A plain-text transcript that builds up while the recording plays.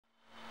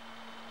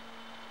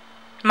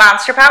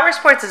Monster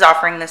Powersports is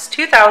offering this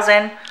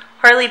 2000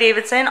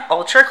 Harley-Davidson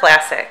Ultra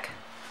Classic.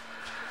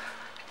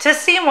 To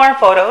see more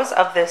photos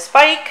of this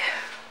bike,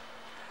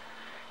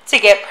 to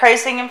get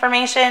pricing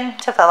information,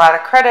 to fill out a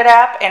credit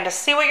app, and to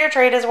see what your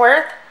trade is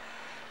worth,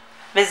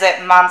 visit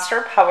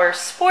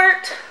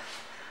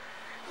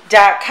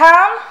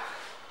monsterpowersport.com.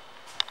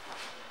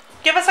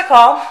 Give us a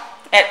call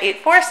at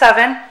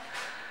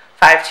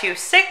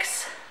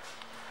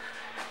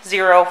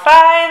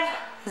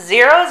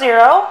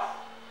 847-526-0500.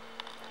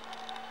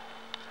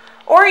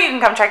 Or you can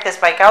come check this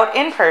bike out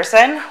in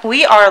person.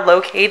 We are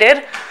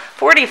located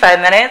 45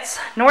 minutes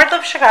north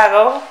of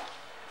Chicago,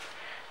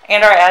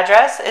 and our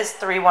address is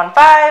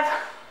 315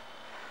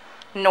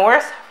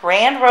 North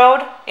Rand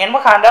Road in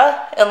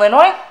Wauconda,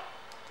 Illinois.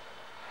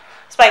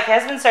 This bike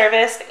has been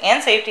serviced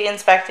and safety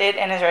inspected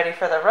and is ready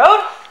for the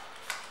road.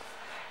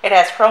 It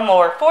has chrome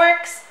lower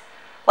forks,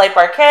 light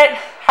bar kit,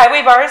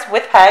 highway bars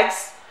with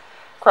pegs,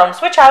 chrome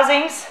switch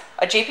housings,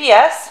 a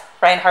GPS,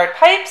 Reinhardt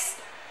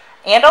pipes,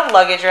 and a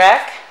luggage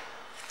rack.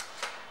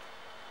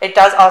 It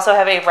does also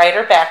have a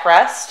rider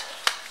backrest.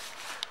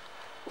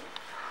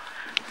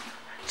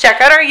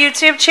 Check out our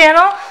YouTube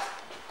channel.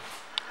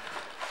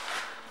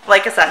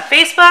 Like us on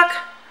Facebook.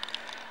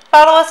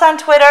 Follow us on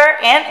Twitter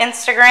and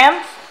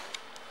Instagram.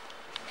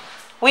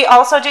 We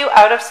also do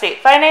out-of-state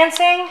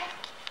financing.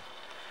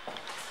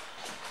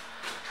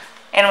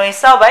 And we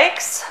sell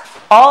bikes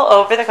all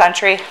over the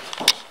country.